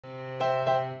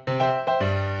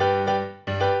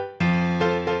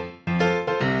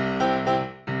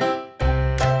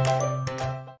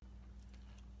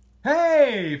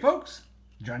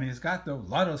Jonius Gato,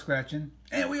 Lotto scratching.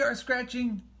 And we are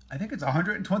scratching, I think it's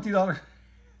 $120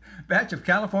 batch of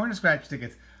California scratch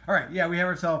tickets. All right, yeah, we have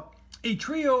ourselves a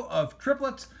trio of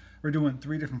triplets. We're doing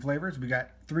 3 different flavors. We got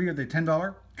 3 of the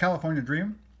 $10 California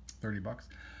Dream, 30 bucks.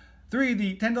 3 of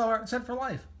the $10 Set for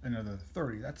Life, another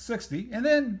 30, that's 60. And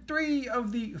then 3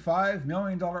 of the $5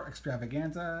 million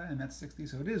Extravaganza, and that's 60.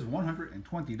 So it is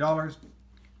 $120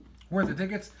 worth of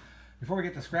tickets. Before we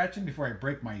get to scratching, before I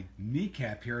break my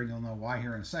kneecap here, and you'll know why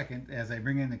here in a second, as I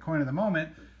bring in the coin of the moment,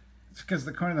 it's because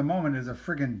the coin of the moment is a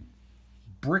friggin'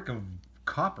 brick of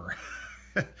copper.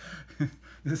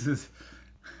 This is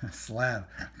a slab.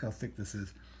 Look how thick this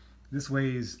is. This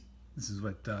weighs, this is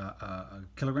what, a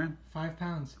kilogram? 5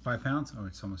 pounds. 5 pounds? Oh,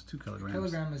 it's almost 2 kilograms. A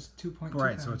kilogram is 2.2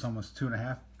 Right, pounds. so it's almost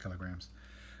 2.5 kilograms.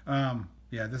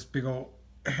 Yeah, this big old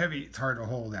heavy, it's hard to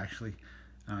hold actually.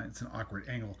 It's an awkward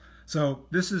angle. So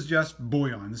this is just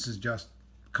bullion. This is just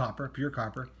copper, pure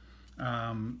copper.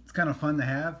 It's kind of fun to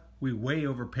have. We way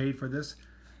overpaid for this.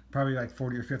 Probably like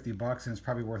 40 or 50 bucks, and it's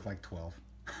probably worth like 12.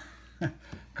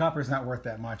 Copper's not worth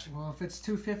that much. Well, if it's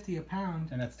 $2.50 a pound.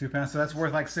 And that's 2 pounds, so that's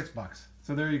worth like 6 bucks.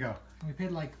 So there you go. We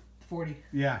paid like 40.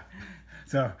 Yeah.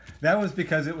 So that was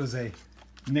because it was a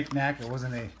knick-knack. It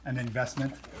wasn't an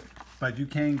investment. But you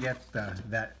can get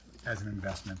that as an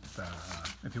investment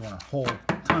if you want to hold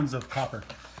tons of copper.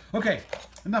 Okay,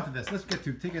 enough of this. Let's get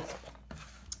to tickets.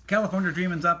 California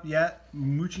Dreamin's up. Yeah,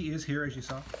 Moochie is here, as you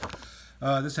saw.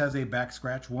 This has a back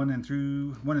scratch, 1 and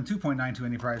 2.92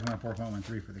 any prize, 1 and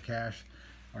 4.13 for the cash.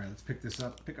 All right, let's pick this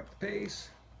up. Pick up the pace.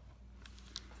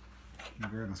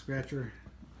 Grab my scratcher.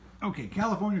 Okay,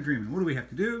 California Dreamin'. What do we have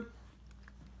to do?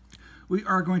 We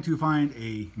are going to find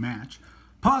a match,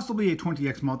 possibly a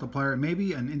 20x multiplier,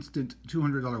 maybe an instant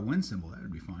 $200 win symbol. That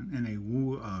would be fun. And a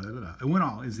win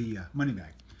all is the money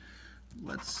bag.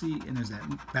 Let's see. And there's that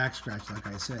back scratch, like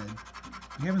I said.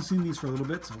 We haven't seen these for a little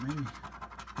bit, so maybe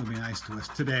it'll be nice to us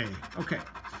today. Okay,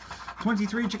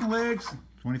 23 chicken legs.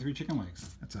 23 chicken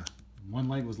legs. That's a one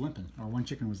leg was limping, or one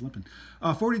chicken was limping.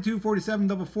 42, 47,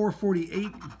 double 4,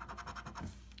 48,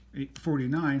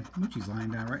 849. Moochie's lying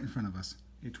down right in front of us.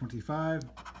 825,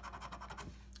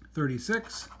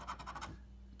 36,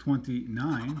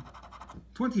 29,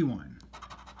 21,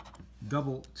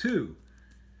 double 2,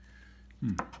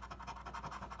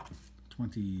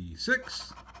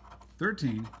 26,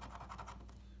 13,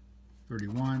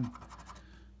 31,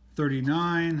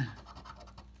 39,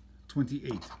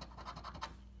 28,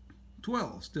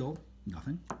 12, still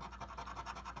nothing,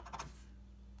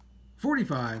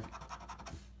 45,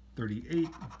 38,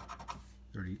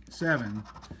 37,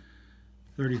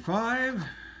 35,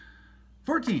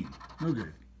 14, no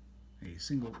good. A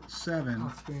single 7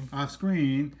 off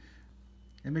screen.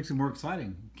 It makes it more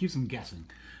exciting, keeps them guessing.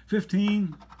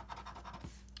 15,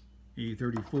 a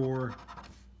 34,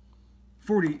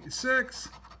 46,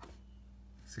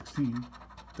 16,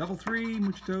 double 3,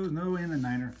 Muchitos, no, and a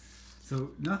 9er.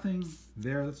 So nothing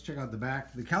there. Let's check out the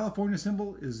back. The California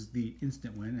symbol is the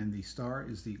instant win, and the star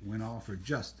is the win all for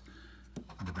just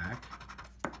the back.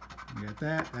 We got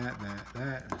that,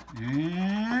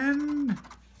 and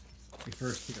the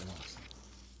first ticket loss.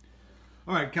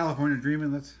 All right, California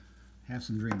Dreamin'. Let's have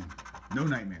some dreaming. No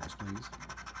nightmares, please.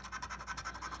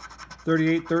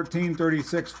 38, 13,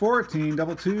 36, 14,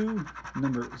 double 2,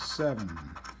 number 7. All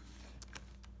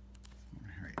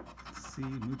right, let's see,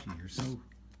 Moochie, you're so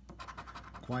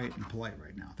quiet and polite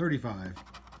right now. 35,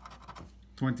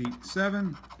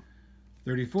 27,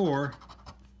 34,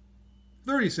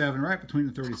 37, right between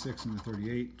the 36 and the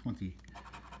 38,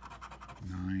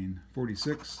 29,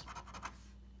 46,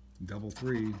 double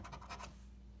 3,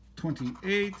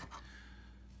 28,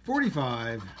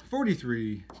 45,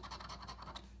 43,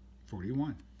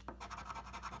 41,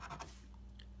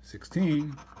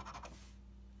 16,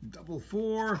 double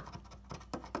 4,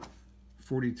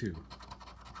 42,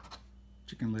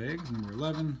 chicken legs, number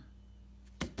 11,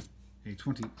 a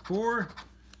 24,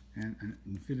 and an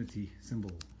infinity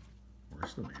symbol or a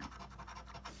snowman.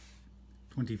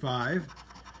 25,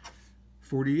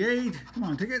 48, come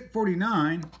on, ticket,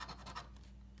 49,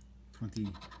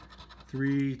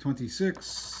 23,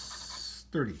 26,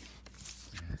 30. Yeah,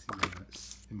 I see that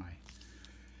in my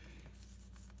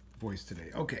voice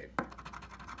today. Okay,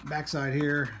 backside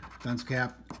here, dunce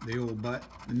cap, the old butt,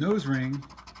 the nose ring,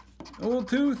 old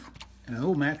tooth, and an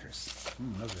old mattress.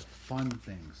 Those are fun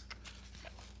things.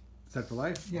 Set for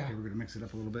life? Yeah. Okay, we're going to mix it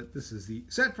up a little bit. This is the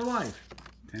Set for Life.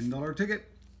 $10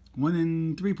 ticket. 1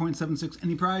 in 3.76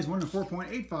 any prize. 1 in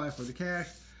 4.85 for the cash.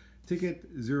 Ticket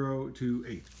 0 to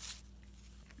 8.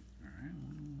 All right,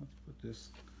 let's put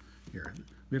this here.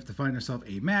 We have to find ourselves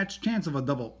a match. Chance of a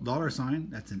double $sign.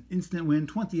 That's an instant win.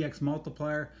 20x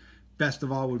multiplier. best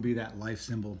of all would be that life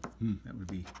symbol. That would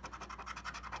be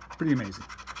pretty amazing.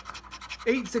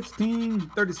 8, 16,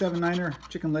 37 niner,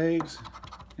 chicken legs,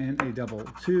 and a double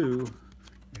 2.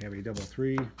 We have a double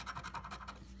 3,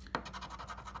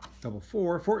 double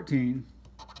 4, 14,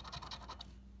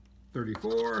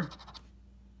 34,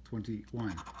 21.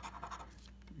 I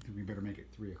think we better make it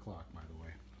 3 o'clock, by the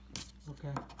way.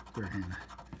 Okay. Third hand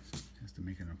has to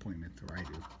make an appointment, or I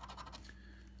do.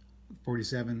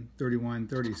 47, 31,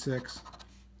 36,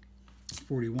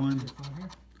 41,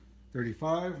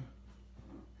 35.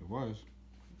 It was.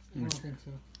 I don't think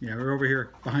so. Yeah, we're over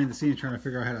here behind the scenes trying to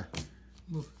figure out how to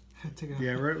move. Take it out.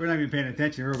 Yeah, we're not even paying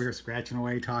attention. We're over here scratching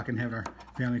away, talking, having our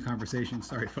family conversation.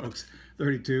 Sorry, folks.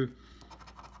 32.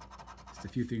 Just a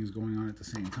few things going on at the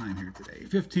same time here today.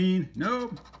 15.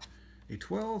 Nope. A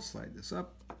 12. Slide this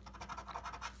up.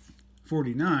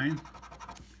 49.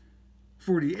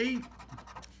 48.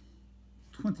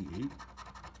 28.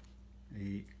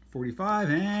 A 45.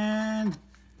 And,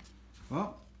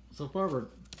 well, so far we're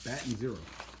batting 0.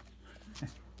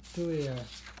 Do we, that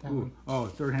one. Oh,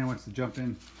 third hand wants to jump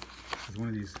in with one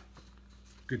of these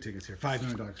good tickets here.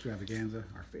 $500 extravaganza,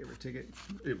 our favorite ticket.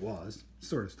 It was,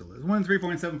 sort of still is. Win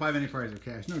 3.75 any prize or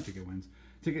cash. No ticket wins.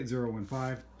 Ticket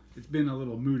 015. It's been a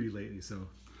little moody lately, so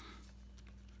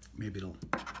maybe it'll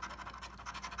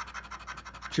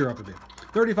cheer up a bit.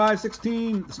 35,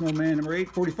 16, the snowman, number 8,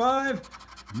 45,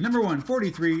 number 1,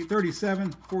 43,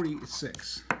 37,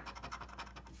 46.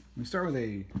 We start with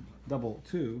a double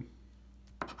 2.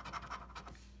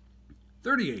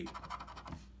 38,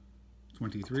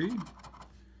 23,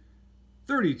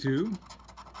 32,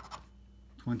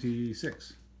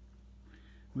 26.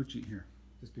 We'll cheat here,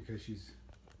 just because she's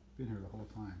been here the whole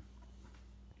time.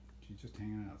 She's just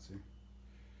hanging out, see?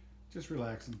 Just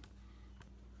relaxing.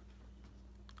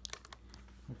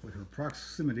 Hopefully her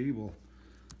proximity will...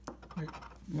 Wait,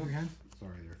 third hand?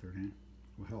 Sorry there, third hand.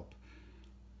 Will help.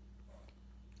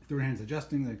 Third hand's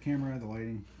adjusting the camera, the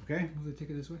lighting. Okay? Move the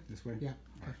ticket this way? This way? Yeah.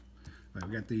 Okay. Right,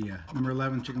 we got the number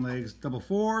 11 chicken legs, double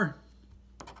 4,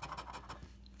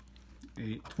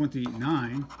 a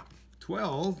 29,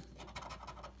 12,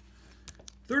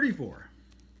 34,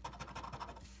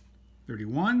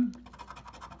 31,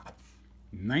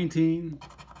 19,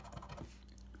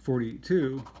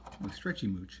 42, with stretchy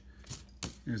mooch.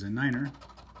 There's a niner.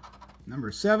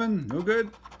 Number 7, no good.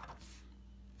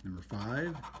 Number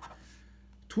 5,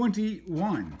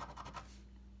 21,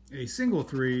 a single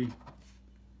 3,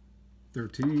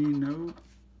 13, no.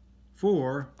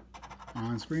 4,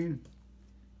 on screen,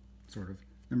 sort of.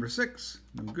 Number 6,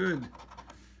 no good.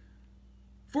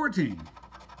 14,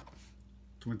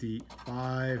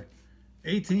 25,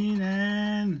 18,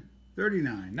 and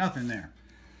 39. Nothing there.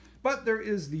 But there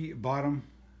is the bottom.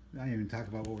 I didn't even talk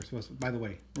about what we're supposed to. By the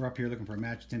way, we're up here looking for a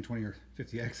match, 10, 20, or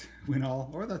 50x win all,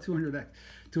 or the 200x,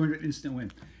 200 instant win.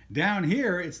 Down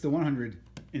here, it's the 100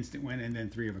 instant win, and then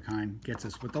 3 of a kind gets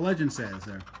us what the legend says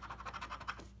there.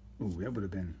 Ooh, that would have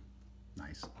been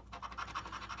nice.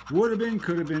 Would have been,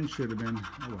 could have been, should have been.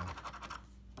 Oh well.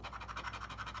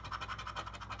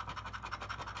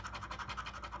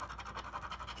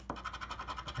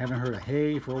 Haven't heard a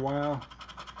hey for a while.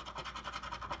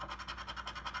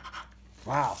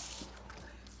 Wow.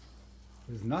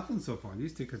 There's nothing so far.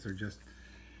 These tickets are just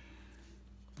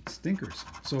stinkers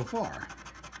so far.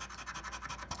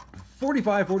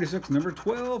 45, 46, number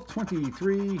 12,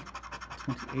 23,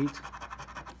 28,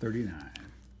 39.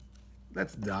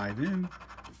 Let's dive in.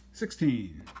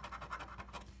 16.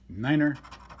 Niner.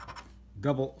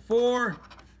 Double 4.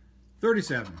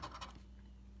 37.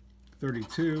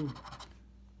 32.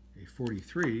 A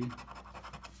 43.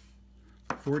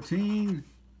 14.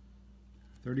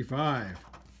 35.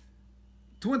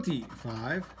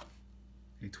 25.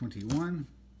 A 21.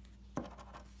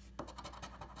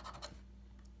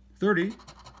 30.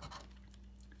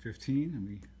 15. And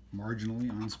we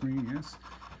marginally on screen, yes.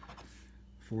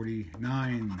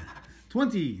 49,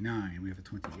 29, we have a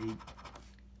 28,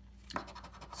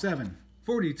 7,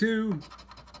 42,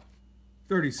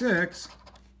 36,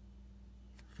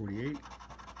 48,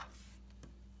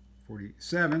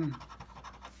 47,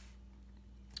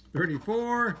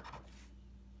 34,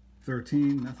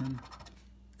 13, nothing,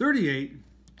 38,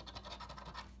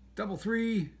 double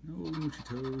 3, no moochy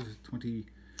toes,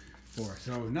 24.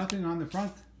 So nothing on the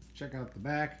front. Check out the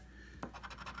back.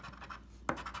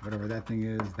 Whatever that thing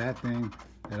is, that thing,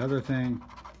 that other thing,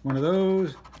 one of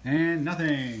those, and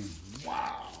nothing.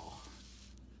 Wow.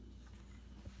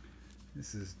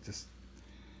 This is just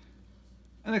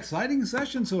an exciting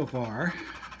session so far.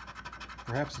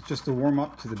 Perhaps it's just a warm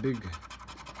up to the big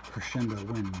crescendo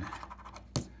win.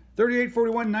 38,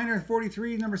 41, Niner,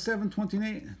 43, number 7,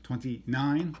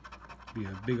 29. Be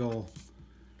a big old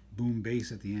boom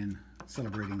bass at the end,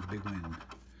 celebrating the big win.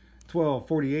 12,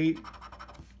 48,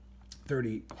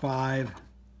 35,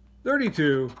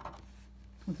 32,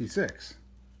 26.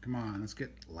 Come on, let's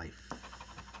get life.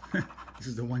 This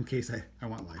is the one case I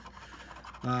want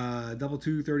life. Double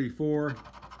 2, 34,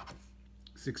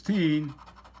 16,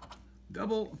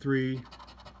 double 3,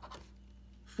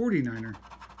 49er,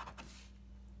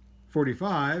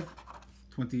 45,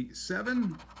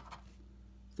 27,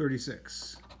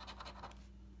 36,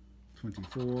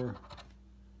 24,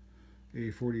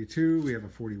 a 42, we have a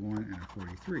 41 and a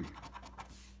 43,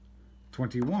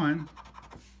 21,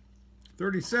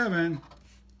 37,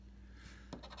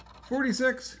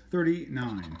 46,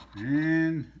 39,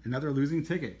 and another losing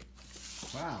ticket.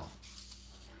 Wow.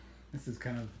 This is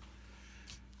kind of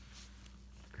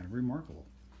remarkable.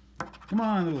 Come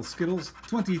on, little Skittles.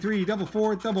 23, double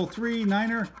 4, double 3,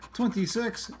 Niner,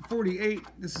 26, 48.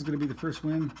 This is going to be the first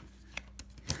win.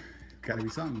 Got to be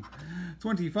something.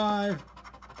 25,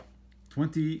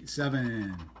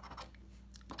 27,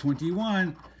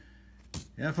 21.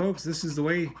 Yeah, folks, this is the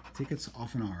way tickets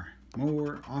often are.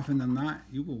 More often than not,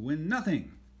 you will win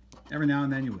nothing. Every now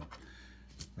and then you will.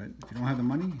 But if you don't have the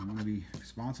money, you want to be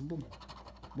responsible,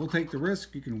 we'll take the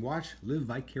risk. You can watch, live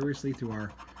vicariously through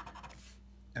our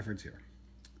efforts here.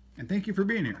 And thank you for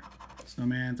being here.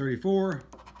 Snowman 34,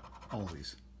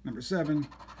 always. Number 7,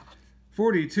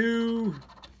 42,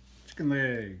 chicken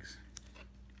legs.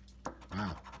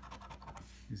 Wow.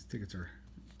 These tickets are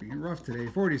being rough today.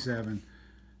 47,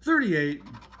 38,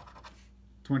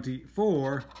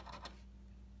 24,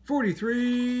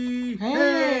 43.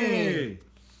 Hey!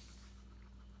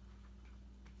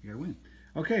 You gotta win.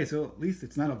 Okay, so at least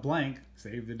it's not a blank.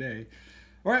 Save the day.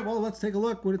 All right, well, let's take a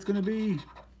look what it's going to be.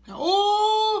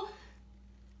 Oh!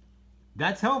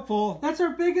 That's helpful. That's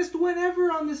our biggest win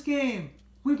ever on this game.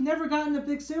 We've never gotten a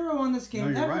big 0 on this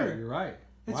game, no, you're ever. Right, you're right.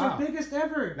 It's wow. our biggest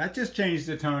ever. That just changed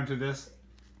the tone to this.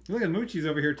 Look at Moochie's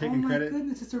over here taking credit. Oh my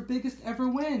goodness, it's our biggest ever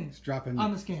win. It's dropping.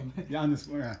 On this game. Yeah, on this.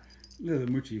 Look at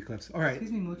the Moochie clips. All right.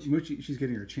 Excuse me, Moochie. Moochie, she's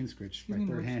getting her chin scratched by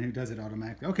third hand who does it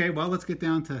automatically. Okay, well, let's get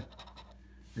down to,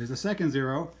 there's the second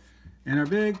 0. And our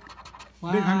big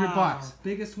Wow. big $100.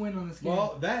 Biggest win on this game.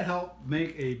 Well, that helped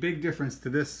make a big difference to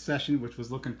this session, which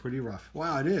was looking pretty rough.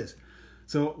 Wow, it is.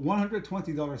 So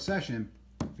 $120 session,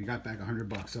 we got back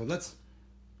 $100. So let's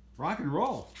rock and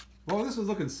roll. Well, this was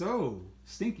looking so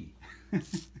stinky.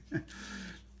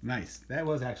 Nice. That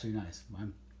was actually nice.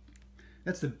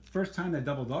 That's the first time that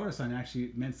double dollar sign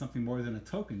actually meant something more than a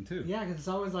token, too. Yeah, because it's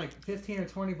always like 15 or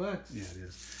 20 bucks. Yeah, it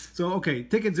is. So, okay,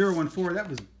 ticket 014, that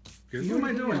was good. What am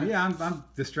I doing? Yeah, I'm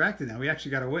distracted now. We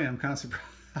actually got away. I'm kind of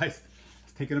surprised.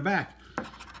 It's taken aback.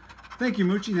 Thank you,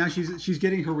 Moochie. Now she's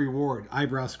getting her reward.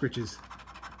 Eyebrow scritches.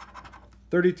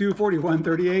 32, 41,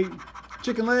 38.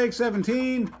 Chicken leg,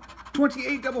 17.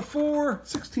 28, double 4.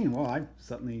 16. Well, I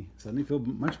suddenly feel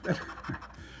much better.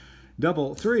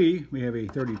 Double 3. We have a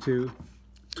 32.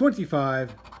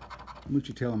 25.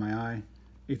 Moochie tail in my eye.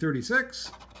 A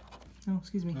 36. Oh,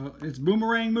 excuse me. It's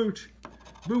Boomerang Mooch.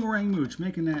 Boomerang Mooch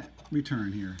making that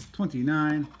return here.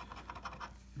 29.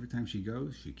 Every time she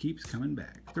goes, she keeps coming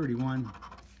back. 31.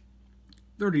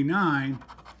 39.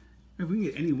 If we can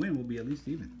get any win, we'll be at least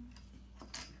even.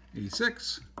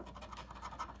 86.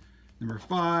 Number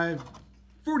 5.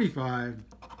 45.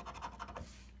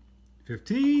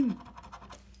 15.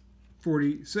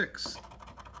 46.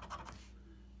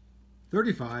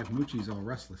 35. Moochie's all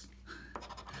restless.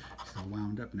 She's all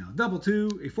wound up now. Double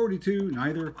 2. A 42.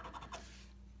 Neither.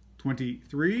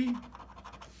 23.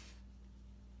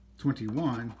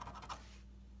 21.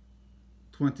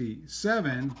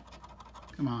 27.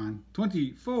 Come on.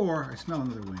 24. I smell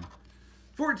another win.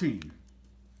 14.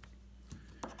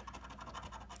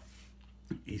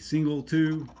 A single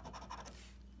 2.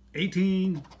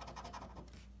 18.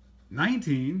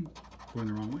 19. Going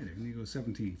the wrong way there. Let me go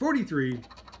 17. 43.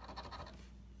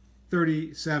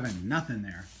 37. Nothing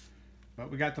there. But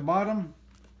we got the bottom.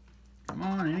 Come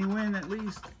on. Any win at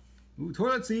least. Ooh,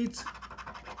 toilet seats.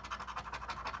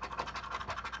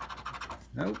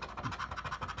 Nope.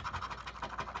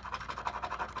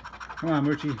 Come on,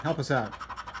 Moochie. Help us out.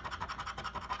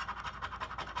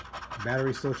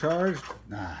 Battery still charged?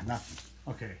 Nah, nothing.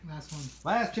 Okay. Last one.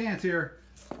 Last chance here.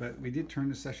 But we did turn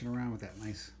the session around with that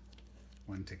nice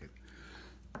one ticket.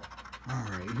 All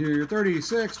right, here,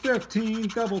 36, 15,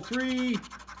 double 3,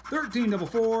 13, double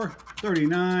 4,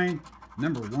 39,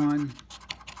 number 1,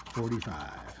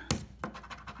 45.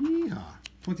 Yeehaw,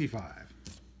 25.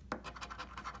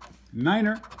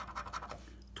 Niner,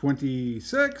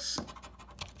 26,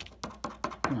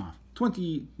 come on,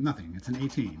 20, nothing. It's an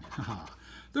 18. Haha.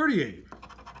 38.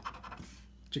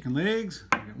 Chicken legs.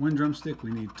 We got 1 drumstick.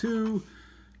 We need 2.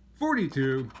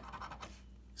 42.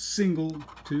 Single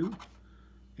 2.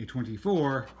 A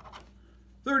 24.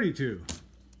 32.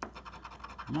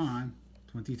 Come on.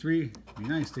 23. Be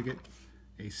nice to get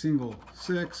a single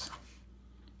 6.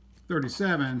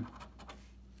 37.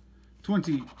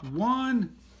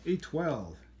 21. A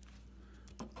 12.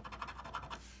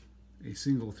 A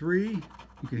single 3.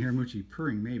 You can hear Moochie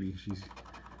purring, maybe. She's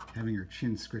having her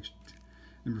chin scratched.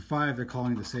 Number 5, they're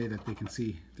calling to say that they can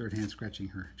see third hand scratching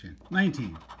her chin.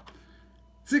 19.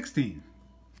 16.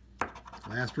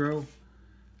 Last row.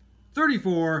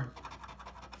 34.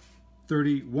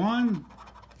 31.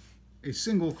 A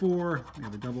single 4. We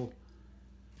have a double.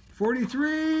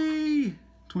 43.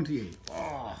 28.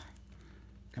 Oh,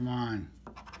 come on.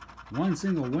 1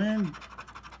 single win.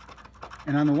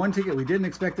 And on the 1 ticket we didn't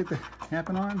expect it to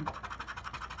happen on.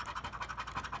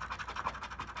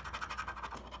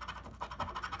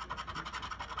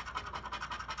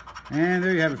 And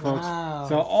there you have it, folks. Wow.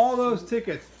 So all those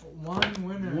tickets, 1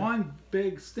 winner. 1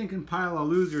 big stinking pile of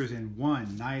losers and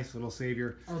 1 nice little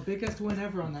savior. Our biggest win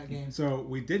ever on that game. So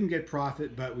we didn't get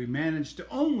profit, but we managed to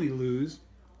only lose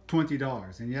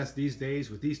 $20. And yes, these days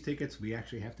with these tickets, we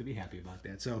actually have to be happy about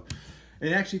that. So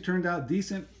it actually turned out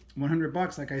decent.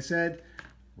 $100, like I said.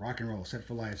 Rock and roll, set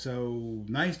for life. So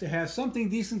nice to have something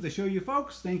decent to show you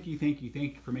folks. Thank you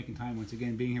for making time once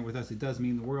again, being here with us. It does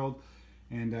mean the world.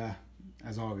 And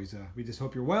as always, we just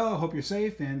hope you're well, hope you're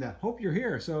safe, and hope you're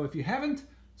here. So if you haven't,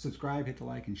 subscribe, hit the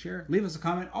like and share. Leave us a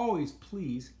comment. Always,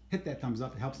 please, hit that thumbs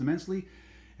up. It helps immensely.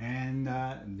 And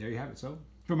there you have it. So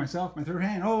for myself, my third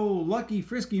hand, oh, lucky,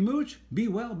 frisky Mooch, be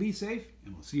well, be safe,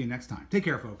 and we'll see you next time. Take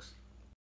care, folks.